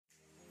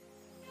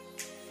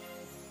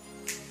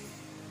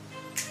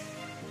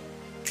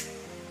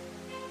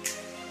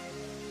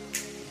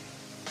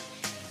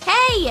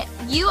Hey,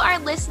 you are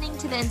listening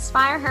to the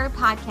Inspire Her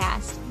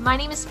podcast. My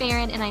name is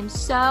Farin, and I'm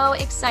so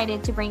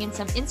excited to bring in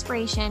some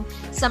inspiration,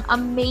 some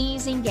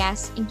amazing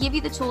guests, and give you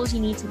the tools you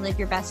need to live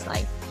your best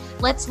life.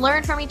 Let's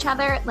learn from each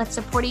other, let's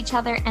support each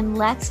other, and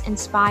let's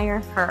inspire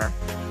her.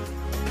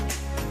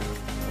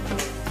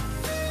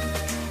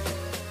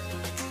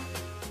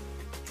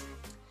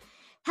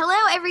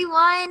 Hello,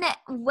 everyone.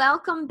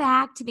 Welcome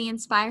back to the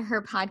Inspire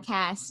Her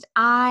podcast.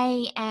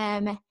 I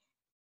am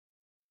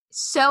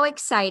so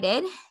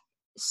excited,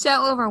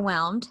 so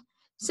overwhelmed,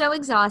 so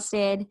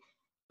exhausted,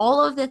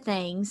 all of the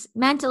things,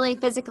 mentally,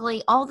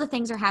 physically, all the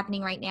things are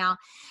happening right now.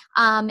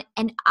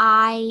 And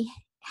I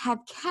have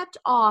kept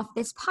off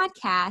this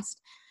podcast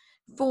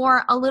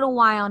for a little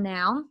while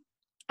now.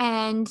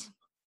 And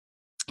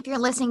if you're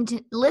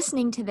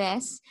listening to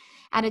this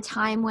at a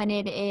time when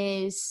it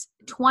is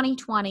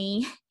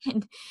 2020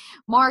 and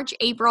March,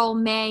 April,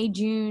 May,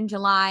 June,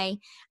 July,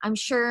 I'm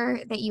sure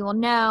that you will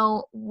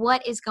know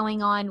what is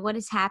going on, what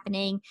is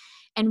happening,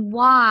 and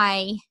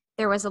why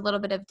there was a little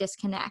bit of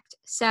disconnect.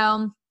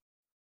 So,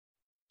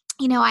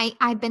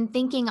 I've been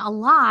thinking a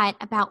lot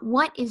about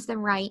what is the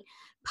right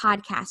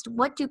podcast?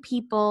 What do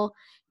people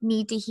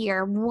need to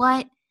hear?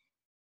 What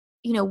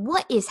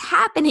is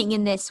happening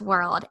in this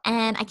world?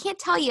 And I can't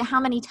tell you how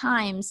many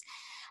times,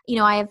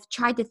 I have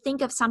tried to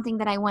think of something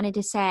that I wanted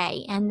to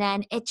say. And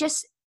then it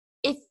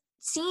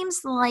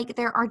seems like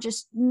there are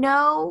just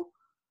no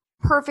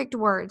perfect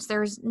words.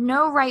 There's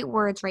no right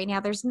words right now.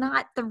 There's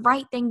not the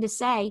right thing to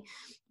say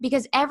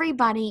because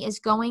everybody is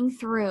going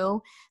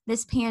through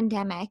this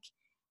pandemic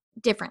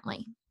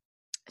differently.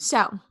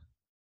 So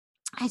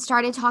I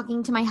started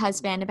talking to my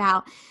husband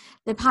about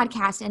the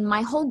podcast, and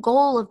my whole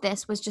goal of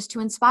this was just to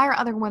inspire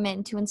other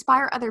women, to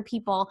inspire other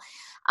people,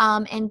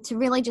 and to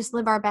really just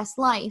live our best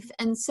life.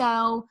 And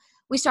so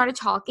we started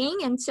talking.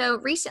 And so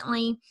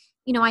recently,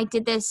 I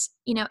did this,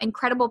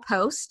 incredible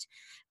post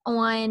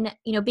on,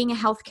 being a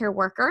healthcare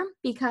worker,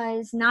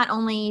 because not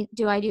only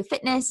do I do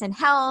fitness and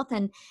health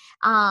and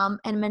I'm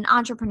an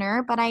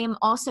entrepreneur, but I am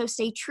also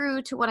stay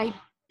true to what I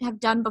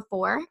have done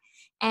before.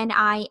 And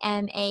I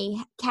am a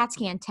CAT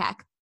scan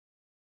tech.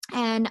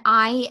 And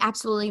I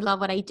absolutely love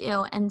what I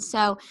do. And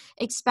so,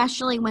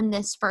 especially when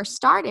this first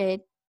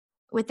started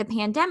with the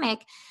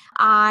pandemic,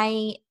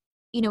 I,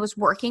 was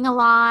working a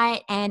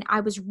lot, and I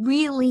was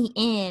really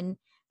in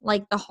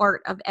like the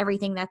heart of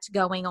everything that's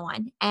going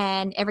on,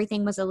 and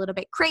everything was a little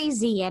bit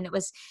crazy, and it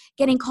was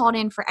getting called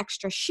in for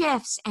extra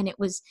shifts. And it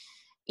was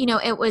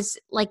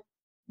like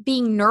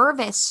being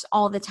nervous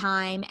all the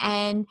time.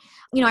 And,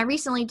 I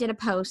recently did a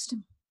post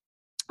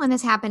when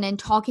this happened and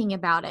talking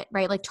about it,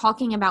 right? Like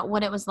talking about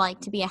what it was like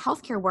to be a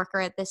healthcare worker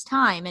at this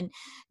time, and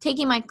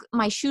taking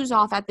my shoes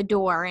off at the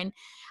door, and,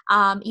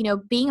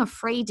 being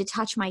afraid to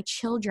touch my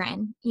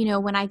children,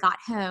 when I got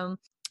home,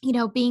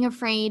 being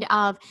afraid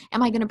of,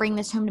 am I going to bring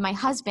this home to my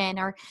husband?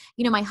 Or,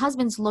 my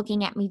husband's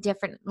looking at me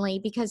differently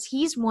because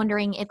he's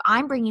wondering if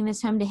I'm bringing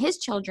this home to his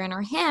children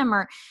or him,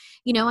 or,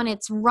 and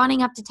it's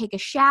running up to take a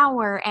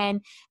shower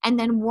and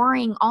then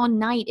worrying all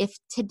night if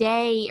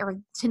today or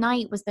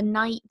tonight was the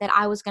night that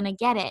I was going to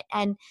get it.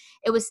 And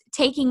it was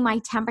taking my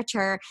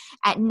temperature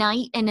at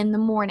night and in the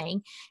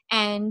morning.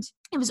 And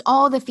it was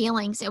all the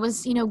feelings. It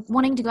was,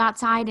 wanting to go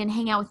outside and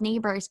hang out with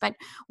neighbors, but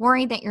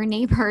worried that your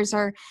neighbors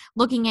are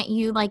looking at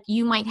you like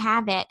you might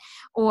have it,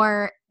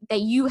 or that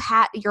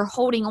you're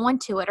holding on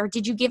to it, or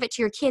did you give it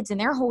to your kids and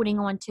they're holding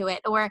on to it,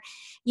 or,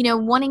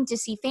 wanting to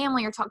see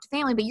family or talk to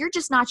family, but you're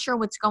just not sure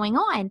what's going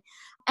on.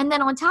 And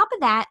then on top of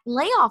that,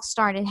 layoffs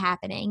started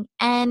happening.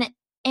 And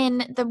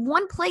in the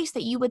one place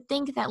that you would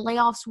think that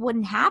layoffs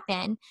wouldn't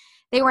happen,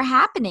 they were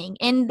happening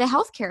in the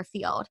healthcare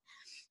field.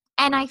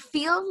 And I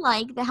feel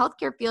like the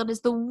healthcare field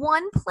is the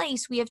one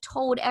place we have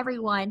told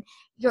everyone,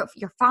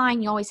 you're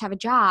fine, you always have a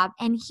job.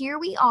 And here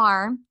we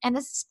are in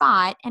a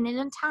spot and in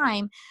a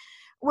time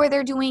where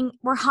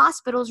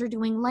hospitals are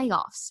doing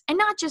layoffs. And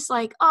not just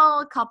like,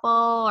 a couple,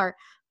 or,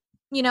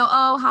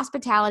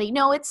 hospitality.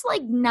 No, it's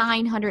like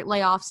 900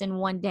 layoffs in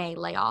one day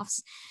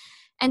layoffs.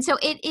 And so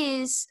it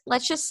is,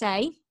 let's just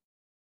say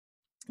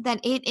that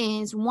it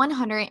is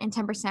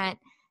 110%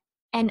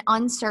 an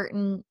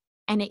uncertain,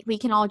 and we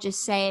can all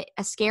just say it,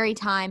 a scary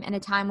time, and a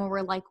time where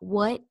we're like,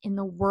 what in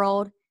the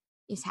world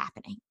is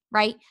happening,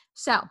 right?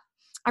 So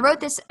I wrote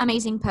this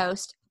amazing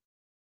post.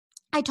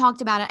 I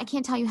talked about it. I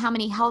can't tell you how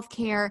many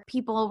healthcare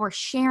people were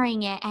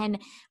sharing it. And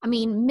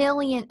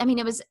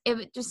it was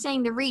just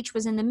saying the reach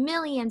was in the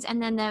millions.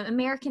 And then the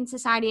American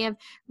Society of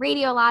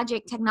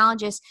Radiologic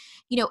Technologists,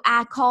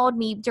 called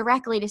me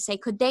directly to say,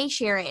 could they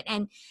share it?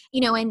 And,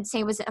 and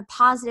say it was a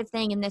positive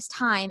thing in this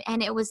time.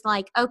 And it was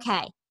like,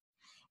 okay,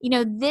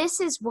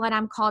 this is what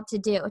I'm called to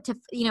do,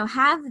 to,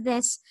 have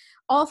this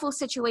awful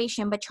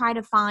situation, but try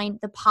to find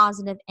the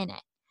positive in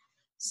it.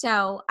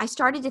 So I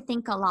started to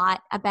think a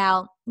lot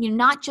about,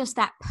 not just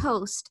that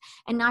post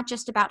and not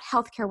just about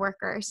healthcare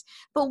workers,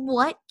 but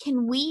what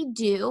can we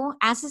do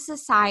as a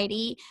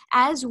society,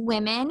 as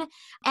women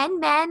and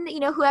men,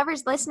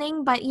 whoever's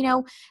listening, but,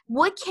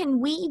 what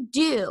can we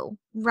do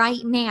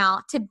right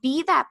now to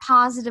be that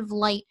positive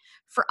light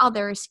for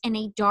others in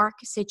a dark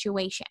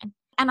situation.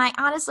 And I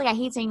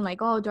hate saying like,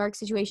 oh, dark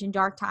situation,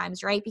 dark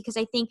times, right? Because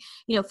I think,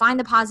 find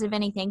the positive in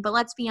anything. But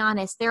let's be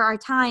honest, there are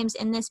times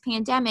in this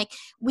pandemic,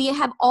 we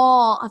have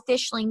all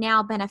officially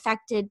now been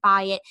affected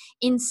by it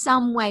in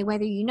some way,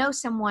 whether you know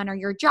someone or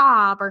your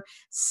job or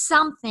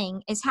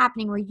something is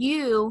happening where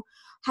you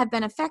have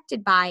been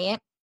affected by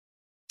it.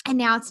 And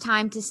now it's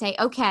time to say,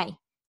 okay,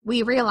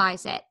 we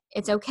realize it.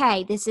 It's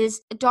okay. This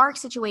is a dark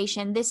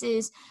situation. This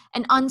is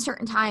an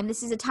uncertain time.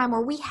 This is a time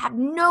where we have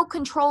no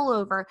control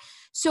over.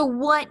 So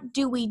what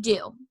do we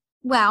do?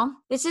 Well,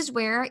 this is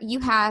where you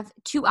have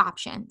two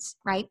options,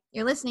 right?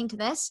 You're listening to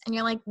this and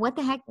you're like, what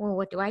the heck? Well,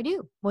 what do I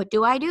do? What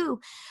do I do?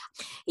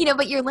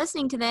 But you're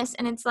listening to this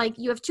and it's like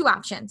you have two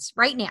options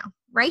right now,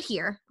 right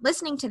here.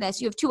 Listening to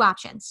this, you have two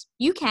options.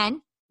 You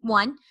can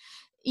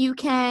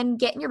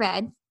get in your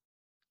bed.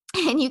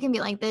 And you can be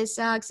like, this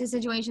sucks. This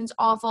situation's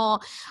awful.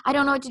 I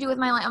don't know what to do with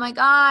my life. Oh my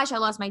gosh, I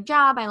lost my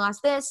job. I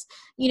lost this.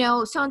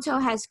 So-and-so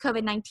has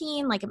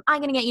COVID-19. Like, am I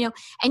going to get,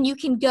 and you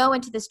can go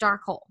into this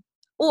dark hole.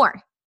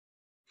 Or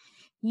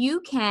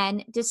you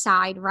can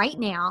decide right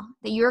now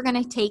that you're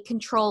going to take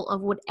control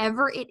of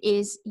whatever it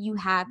is you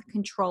have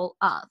control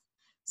of.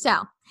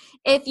 So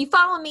if you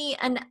follow me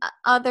in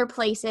other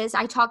places,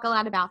 I talk a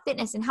lot about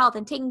fitness and health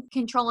and taking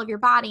control of your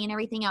body and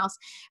everything else,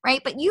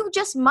 right? But you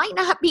just might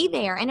not be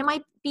there, and it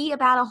might be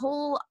about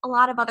a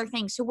lot of other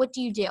things. So what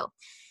do you do?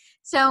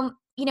 So,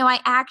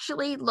 I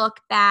actually look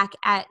back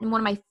at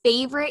one of my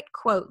favorite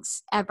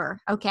quotes ever,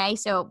 okay?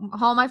 So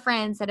all my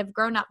friends that have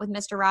grown up with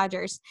Mr.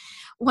 Rogers,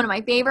 one of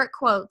my favorite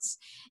quotes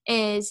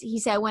is, he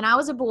said, when I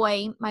was a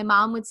boy, my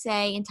mom would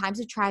say, in times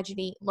of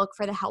tragedy, look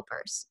for the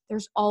helpers.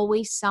 There's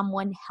always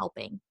someone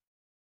helping.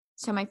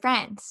 So my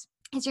friends,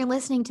 as you're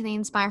listening to the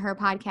Inspire Her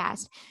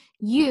podcast,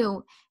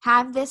 you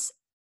have this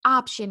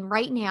option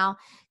right now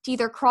to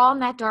either crawl in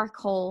that dark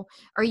hole,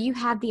 or you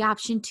have the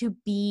option to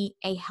be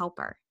a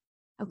helper.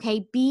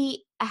 Okay,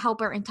 be a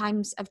helper in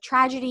times of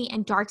tragedy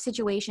and dark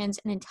situations,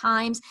 and in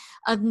times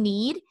of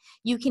need.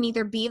 You can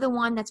either be the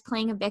one that's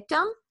playing a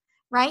victim,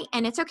 right?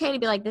 And it's okay to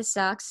be like, this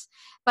sucks,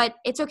 but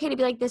it's okay to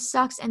be like, this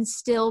sucks and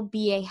still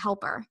be a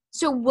helper.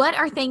 So what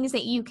are things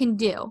that you can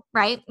do,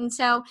 right? And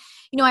so,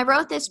 I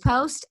wrote this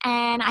post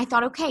and I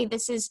thought, okay,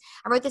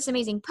 I wrote this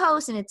amazing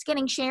post and it's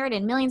getting shared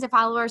and millions of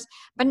followers,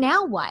 but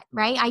now what,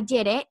 right? I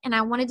did it and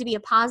I wanted to be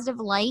a positive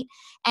light,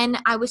 and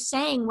I was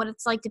saying what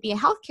it's like to be a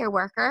healthcare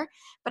worker,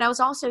 but I was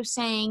also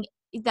saying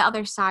the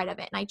other side of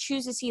it. And I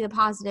choose to see the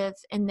positive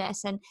in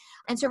this. And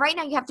so right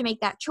now you have to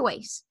make that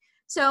choice.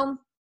 So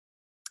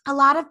a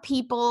lot of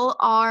people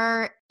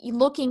are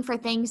looking for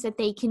things that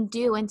they can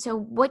do. And so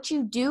what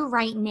you do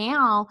right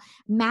now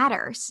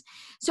matters.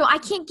 So I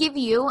can't give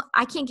you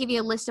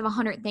a list of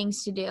 100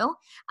 things to do.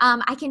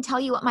 I can tell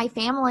you what my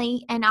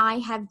family and I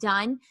have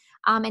done,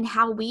 and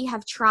how we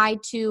have tried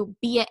to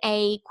be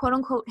a quote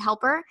unquote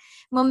helper.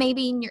 Well,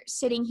 maybe you're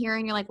sitting here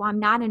and you're like, well, I'm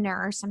not a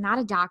nurse. I'm not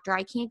a doctor.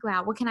 I can't go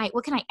out. What can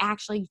I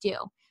actually do?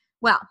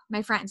 Well,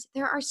 my friends,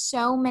 there are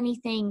so many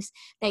things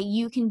that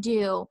you can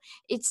do.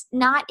 It's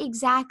not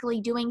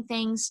exactly doing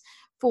things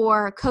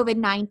for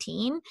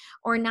COVID-19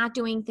 or not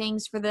doing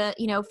things for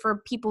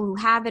for people who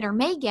have it or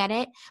may get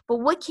it, but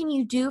what can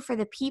you do for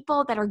the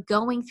people that are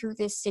going through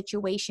this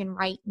situation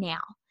right now?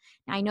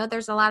 Now, I know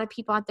there's a lot of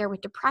people out there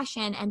with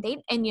depression and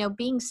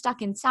being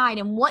stuck inside,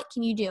 and what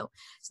can you do?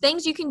 So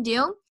things you can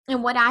do,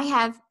 and what I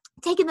have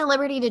taken the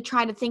liberty to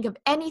try to think of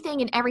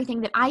anything and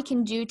everything that I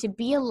can do to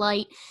be a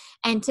light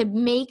and to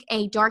make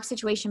a dark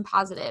situation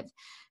positive.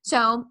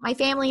 So my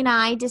family and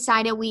I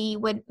decided we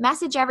would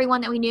message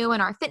everyone that we knew in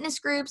our fitness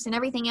groups and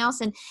everything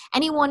else, and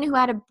anyone who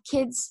had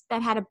kids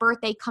that had a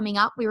birthday coming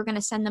up, we were going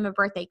to send them a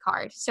birthday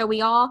card. So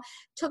we all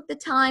took the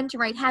time to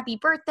write happy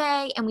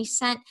birthday, and we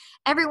sent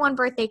everyone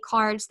birthday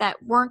cards that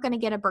weren't going to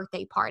get a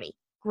birthday party.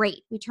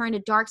 Great. We turned a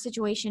dark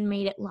situation,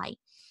 made it light.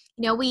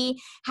 We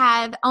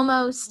have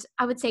almost,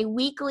 I would say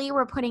weekly,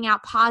 we're putting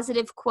out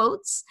positive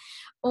quotes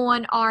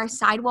on our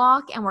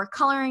sidewalk, and we're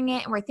coloring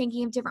it, and we're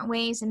thinking of different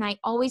ways. And I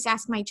always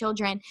ask my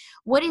children,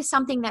 what is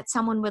something that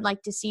someone would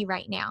like to see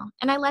right now?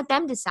 And I let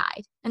them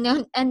decide.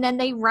 And then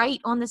they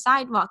write on the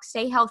sidewalk,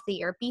 stay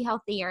healthy or be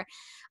healthier.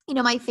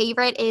 My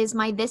favorite is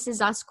my "This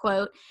Is Us"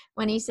 quote,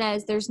 when he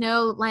says, there's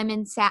no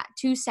lemon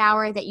too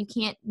sour that you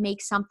can't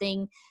make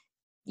something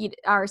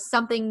or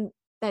something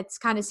that's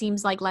kind of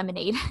seems like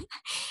lemonade.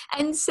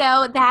 And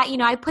so that,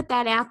 I put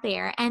that out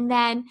there. And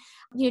then,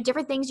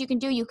 different things you can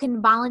do. You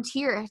can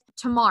volunteer.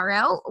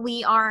 Tomorrow,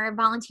 we are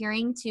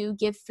volunteering to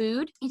give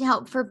food to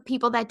help for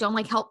people that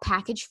don't help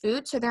package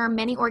food. So there are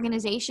many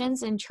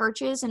organizations and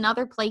churches and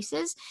other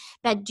places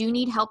that do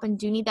need help and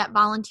do need that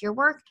volunteer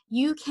work.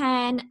 You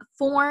can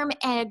form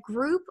a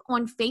group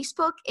on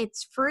Facebook.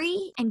 It's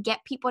free, and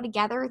get people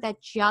together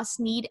that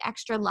just need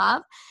extra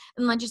love.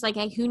 And then just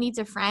hey, who needs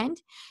a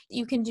friend?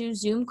 You can do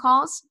Zoom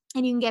calls.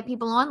 And you can get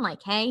people on like,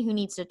 hey, who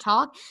needs to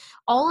talk?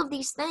 All of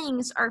these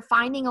things are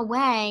finding a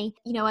way,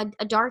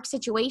 a dark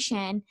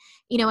situation,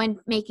 and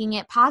making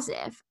it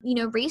positive.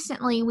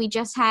 Recently we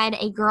just had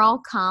a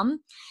girl come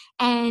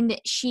and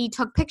she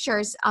took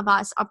pictures of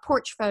us, of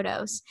porch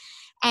photos.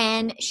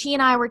 And she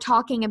and I were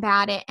talking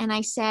about it. And I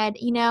said,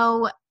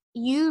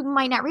 you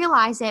might not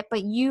realize it,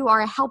 but you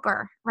are a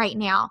helper right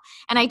now.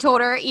 And I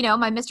told her,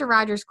 my Mr.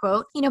 Rogers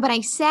quote, but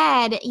I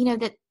said,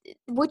 that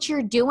what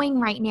you're doing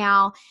right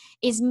now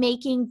is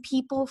making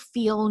people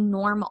feel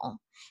normal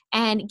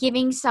and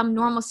giving some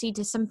normalcy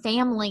to some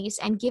families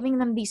and giving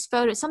them these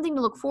photos, something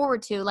to look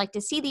forward to, like to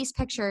see these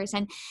pictures.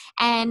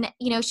 And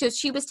so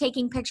she was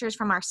taking pictures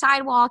from our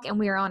sidewalk and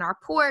we were on our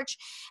porch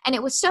and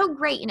it was so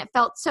great and it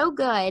felt so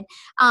good.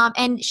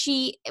 And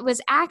she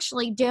was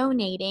actually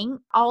donating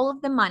all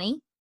of the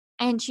money.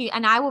 And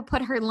I will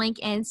put her link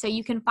in so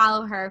you can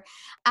follow her.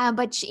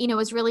 But she, it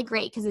was really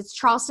great because it's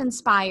Charleston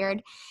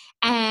inspired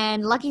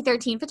and Lucky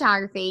 13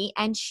 Photography.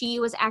 And she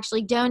was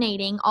actually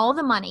donating all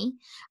the money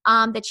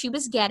that she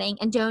was getting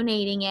and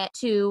donating it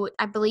to,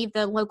 I believe,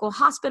 the local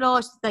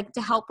hospital, like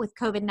to help with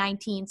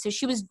COVID-19. So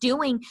she was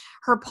doing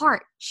her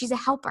part. She's a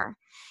helper.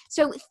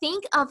 So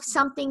think of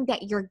something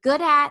that you're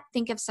good at.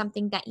 Think of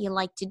something that you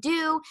like to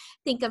do.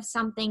 Think of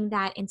something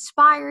that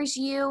inspires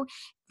you.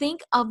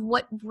 Think of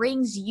what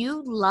brings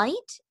you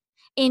light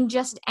in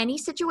just any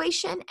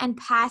situation and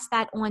pass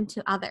that on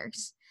to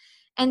others.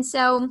 And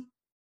so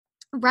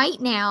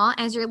right now,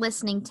 as you're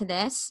listening to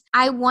this,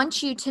 I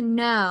want you to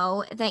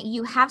know that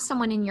you have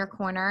someone in your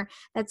corner,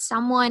 that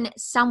someone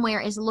somewhere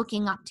is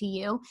looking up to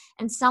you,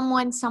 and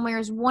someone somewhere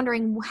is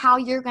wondering how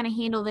you're going to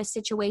handle this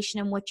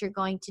situation and what you're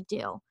going to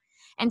do.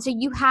 And so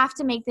you have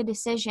to make the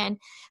decision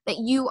that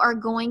you are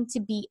going to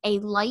be a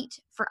light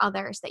for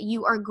others, that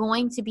you are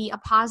going to be a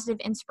positive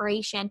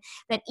inspiration,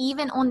 that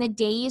even on the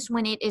days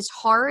when it is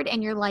hard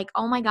and you're like,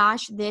 oh my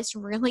gosh, this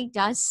really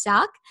does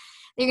suck,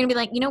 they're going to be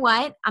like, you know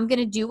what? I'm going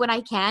to do what I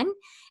can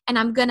and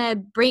I'm going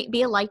to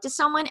be a light to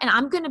someone and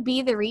I'm going to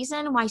be the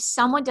reason why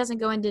someone doesn't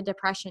go into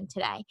depression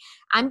today.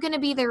 I'm going to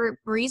be the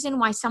reason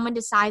why someone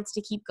decides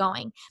to keep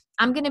going.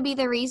 I'm going to be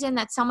the reason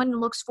that someone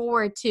looks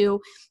forward to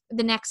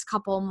the next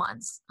couple of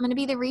months. I'm going to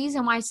be the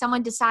reason why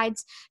someone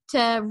decides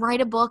to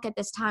write a book at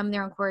this time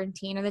they're in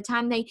quarantine, or the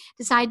time they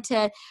decide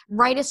to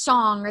write a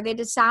song, or they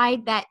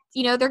decide that,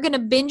 they're going to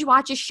binge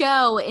watch a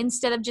show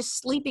instead of just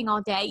sleeping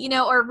all day,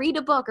 or read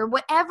a book or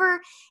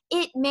whatever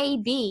it may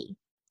be.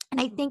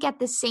 And I think at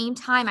the same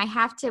time, I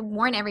have to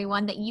warn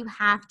everyone that you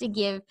have to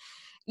give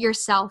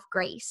yourself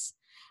grace.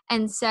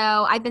 And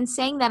so I've been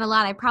saying that a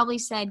lot. I probably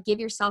said give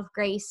yourself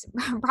grace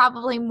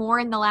probably more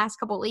in the last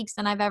couple of weeks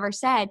than I've ever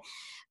said.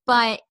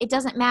 But it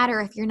doesn't matter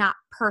if you're not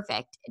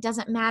perfect. It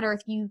doesn't matter if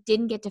you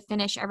didn't get to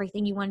finish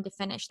everything you wanted to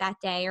finish that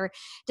day. Or it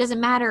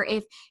doesn't matter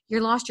if you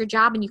lost your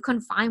job and you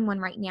couldn't find one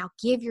right now.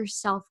 Give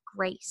yourself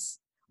grace.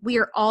 We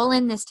are all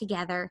in this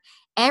together.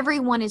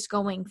 Everyone is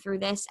going through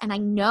this. And I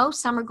know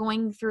some are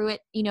going through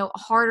it,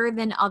 harder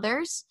than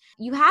others.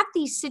 You have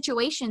these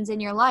situations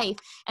in your life.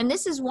 And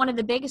this is one of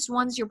the biggest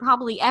ones you'll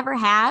probably ever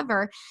have,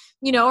 or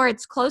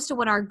it's close to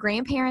what our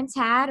grandparents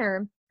had,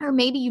 or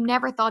maybe you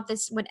never thought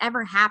this would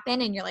ever happen.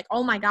 And you're like,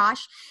 oh my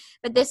gosh.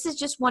 But this is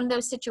just one of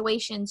those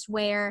situations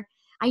where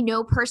I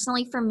know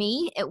personally for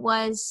me, it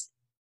was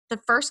the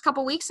first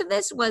couple weeks of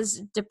this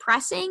was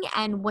depressing.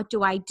 And what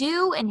do I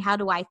do? And how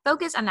do I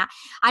focus?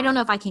 I don't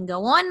know if I can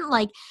go on.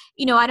 I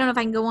don't know if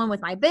I can go on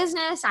with my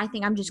business. I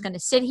think I'm just going to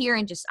sit here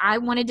and I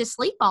wanted to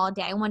sleep all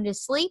day. I wanted to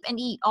sleep and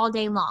eat all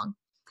day long.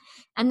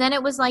 And then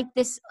it was like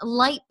this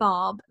light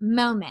bulb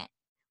moment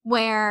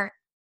where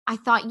I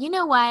thought, you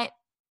know what?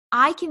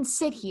 I can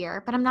sit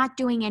here, but I'm not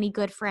doing any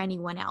good for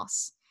anyone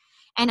else.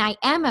 And I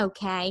am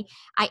okay.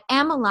 I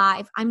am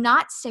alive. I'm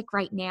not sick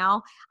right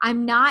now.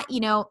 I'm not,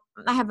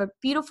 I have a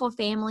beautiful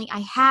family. I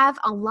have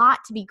a lot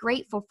to be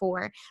grateful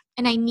for.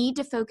 And I need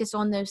to focus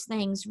on those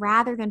things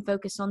rather than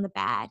focus on the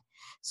bad.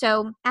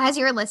 So as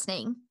you're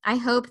listening, I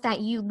hope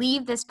that you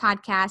leave this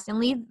podcast and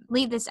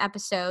leave this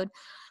episode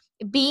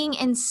being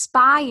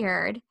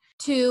inspired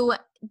to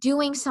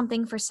doing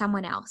something for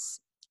someone else,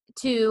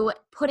 to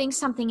putting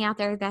something out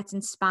there that's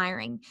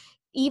inspiring.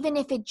 Even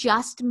if it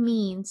just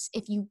means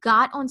if you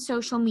got on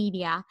social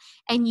media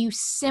and you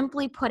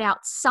simply put out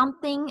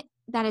something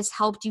that has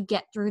helped you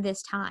get through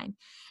this time.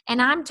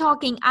 And I'm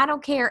talking, I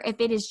don't care if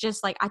it is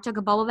just like I took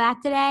a bubble bath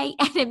today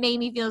and it made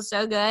me feel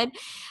so good.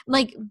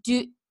 Like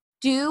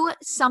do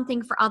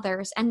something for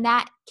others. And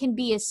that can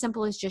be as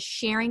simple as just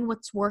sharing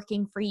what's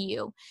working for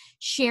you,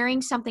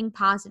 sharing something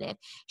positive,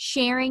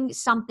 sharing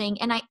something.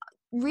 And I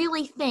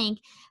really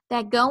think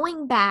that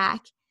going back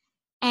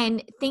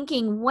and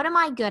thinking, what am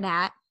I good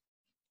at?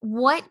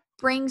 What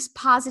brings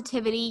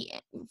positivity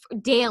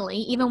daily,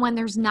 even when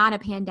there's not a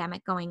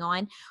pandemic going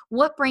on?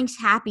 What brings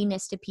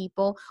happiness to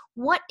people?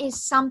 What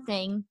is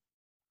something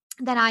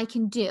that I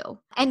can do?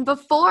 And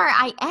before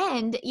I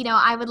end,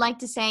 I would like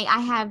to say I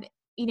have,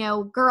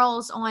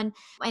 girls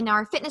in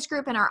our fitness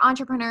group and our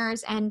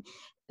entrepreneurs, and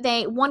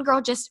one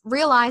girl just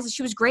realized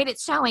she was great at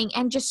sewing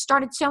and just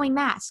started sewing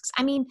masks.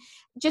 I mean,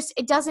 just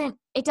it doesn't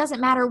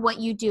matter what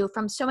you do,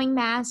 from sewing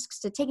masks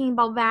to taking a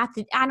bubble bath.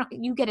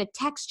 You get a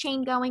text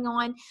chain going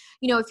on.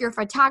 If you're a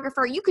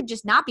photographer, you could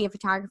just not be a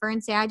photographer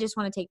and say, I just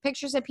want to take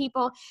pictures of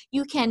people.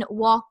 You can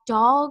walk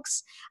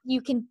dogs.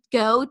 You can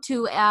go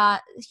to a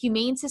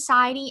humane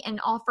society and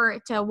offer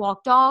to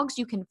walk dogs.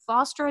 You can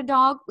foster a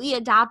dog. We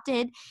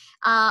adopted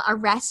a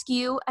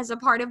rescue as a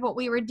part of what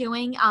we were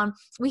doing.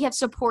 We have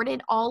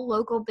supported all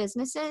local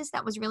businesses.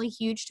 That was really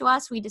huge to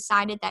us. We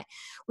decided that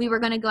we were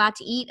going to go out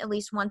to eat at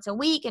least once a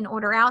week and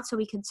order out so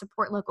we could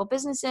support local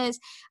businesses.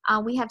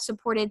 We have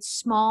supported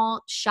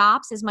small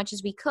shops as much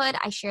as we could.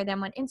 I share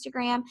them on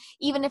Instagram.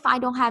 Even if I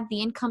don't have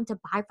the income to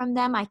buy from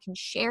them, I can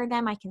share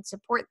them. I can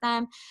support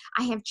them.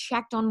 I have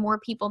checked on more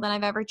people than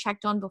I've ever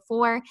checked on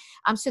before.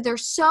 So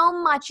there's so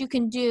much you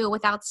can do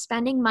without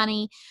spending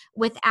money,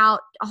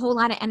 without a whole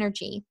lot of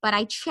energy. But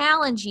I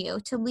challenge you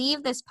to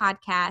leave this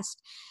podcast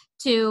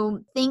to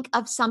think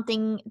of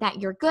something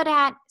that you're good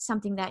at,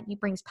 something that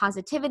brings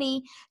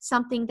positivity,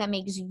 something that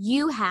makes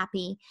you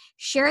happy.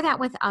 Share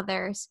that with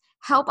others,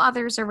 help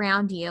others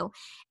around you,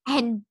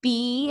 and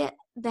be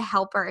the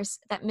helpers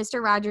that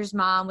Mr. Rogers'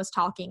 mom was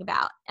talking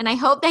about. And I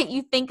hope that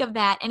you think of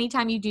that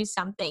anytime you do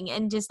something,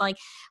 and just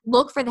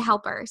look for the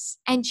helpers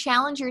and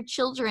challenge your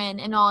children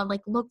and all,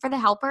 look for the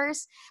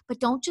helpers, but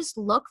don't just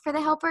look for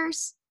the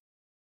helpers.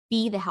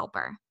 Be the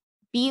helper,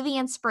 be the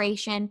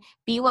inspiration,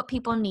 be what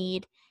people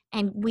need.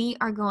 And we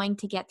are going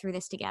to get through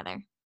this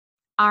together.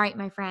 All right,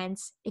 my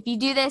friends, if you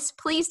do this,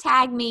 please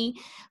tag me.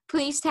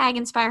 Please tag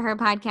Inspire Her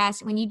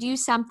Podcast. When you do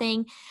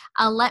something,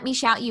 let me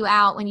shout you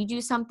out. When you do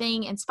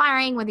something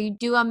inspiring, whether you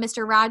do a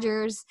Mr.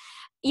 Rogers,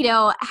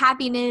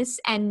 happiness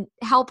and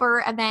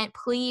helper event,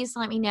 please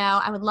let me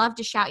know. I would love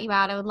to shout you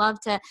out. I would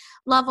love to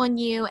love on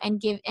you and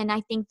give. And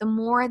I think the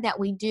more that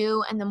we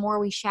do and the more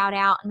we shout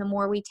out and the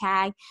more we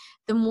tag,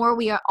 the more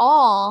we are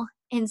all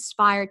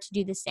inspired to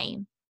do the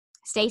same.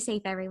 Stay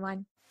safe,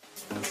 everyone.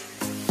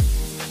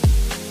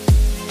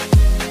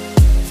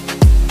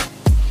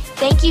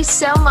 Thank you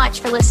so much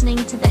for listening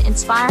to the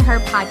Inspire Her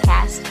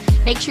podcast.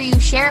 Make sure you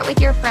share it with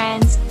your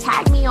friends,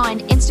 tag me on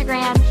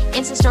Instagram,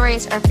 Insta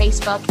Stories, or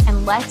Facebook,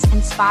 and let's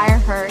inspire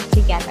her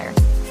together.